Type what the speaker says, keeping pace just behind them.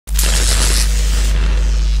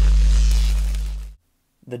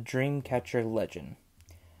The Dreamcatcher Legend.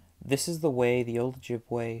 This is the way the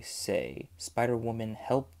Ojibwe say Spider-Woman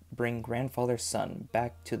helped bring Grandfather's son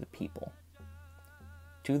back to the people.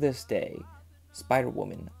 To this day,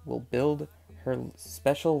 Spider-Woman will build her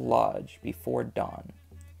special lodge before dawn.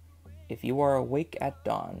 If you are awake at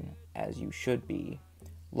dawn, as you should be,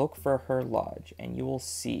 look for her lodge and you will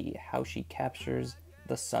see how she captures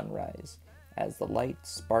the sunrise as the light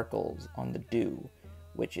sparkles on the dew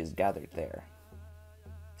which is gathered there.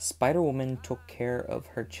 Spider-Woman took care of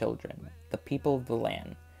her children, the people of the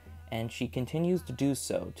land, and she continues to do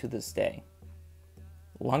so to this day.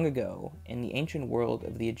 Long ago, in the ancient world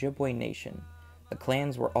of the Ojibwe nation, the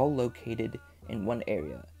clans were all located in one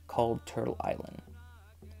area called Turtle Island.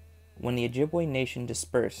 When the Ojibwe nation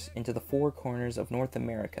dispersed into the four corners of North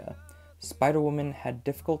America, Spider-Woman had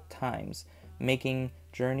difficult times making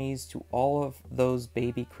journeys to all of those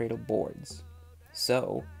baby cradle boards.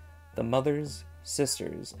 So, the mothers,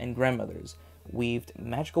 sisters, and grandmothers weaved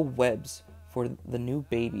magical webs for the new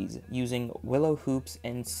babies using willow hoops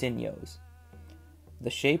and sinews. The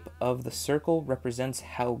shape of the circle represents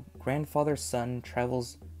how Grandfather's son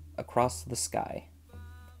travels across the sky.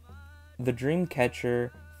 The Dreamcatcher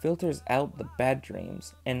filters out the bad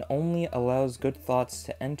dreams and only allows good thoughts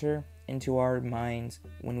to enter into our minds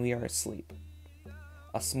when we are asleep.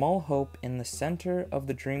 A small hope in the center of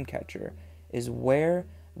the Dreamcatcher is where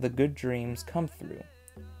the good dreams come through.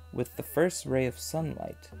 With the first ray of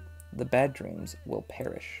sunlight, the bad dreams will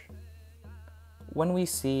perish. When we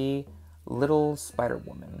see little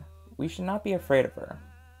Spider-Woman, we should not be afraid of her,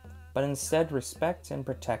 but instead respect and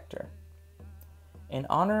protect her. In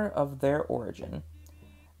honor of their origin,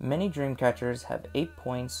 many Dreamcatchers have 8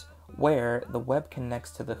 points where the web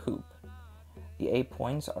connects to the hoop. The 8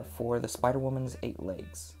 points are for the Spider-Woman's 8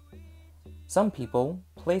 legs. Some people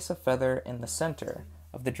place a feather in the center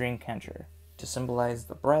of the Dreamcatcher to symbolize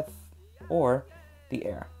the breath or the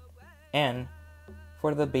air. And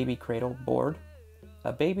for the baby cradle board,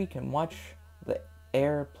 a baby can watch the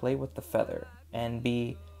air play with the feather and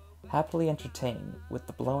be happily entertained with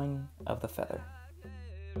the blowing of the feather.